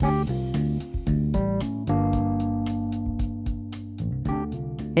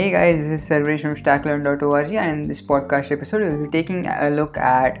Hey guys, this is Sarvesh from stacklearn.org, and in this podcast episode, we'll be taking a look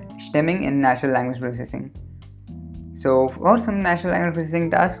at stemming in natural language processing. So, for some natural language processing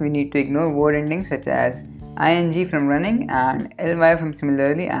tasks, we need to ignore word endings such as ing from running and ly from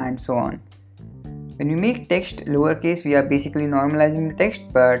similarly, and so on. When we make text lowercase, we are basically normalizing the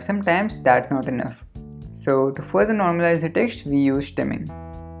text, but sometimes that's not enough. So, to further normalize the text, we use stemming.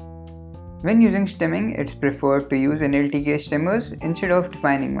 When using stemming, it's preferred to use NLTK stemmers instead of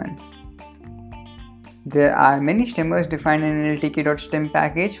defining one. There are many stemmers defined in NLTK.stem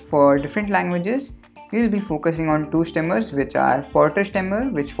package for different languages. We will be focusing on two stemmers, which are Porter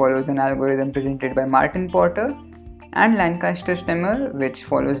stemmer, which follows an algorithm presented by Martin Porter, and Lancaster stemmer, which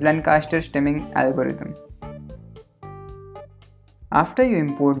follows Lancaster stemming algorithm. After you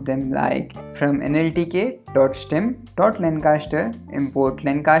import them, like from nltk.stem.lancaster, import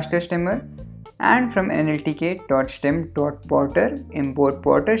Lancaster stemmer, and from nltk.stem.porter, import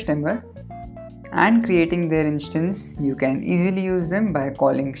Porter stemmer, and creating their instance, you can easily use them by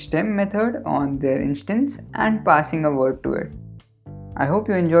calling stem method on their instance and passing a word to it. I hope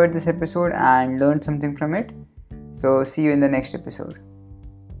you enjoyed this episode and learned something from it. So see you in the next episode.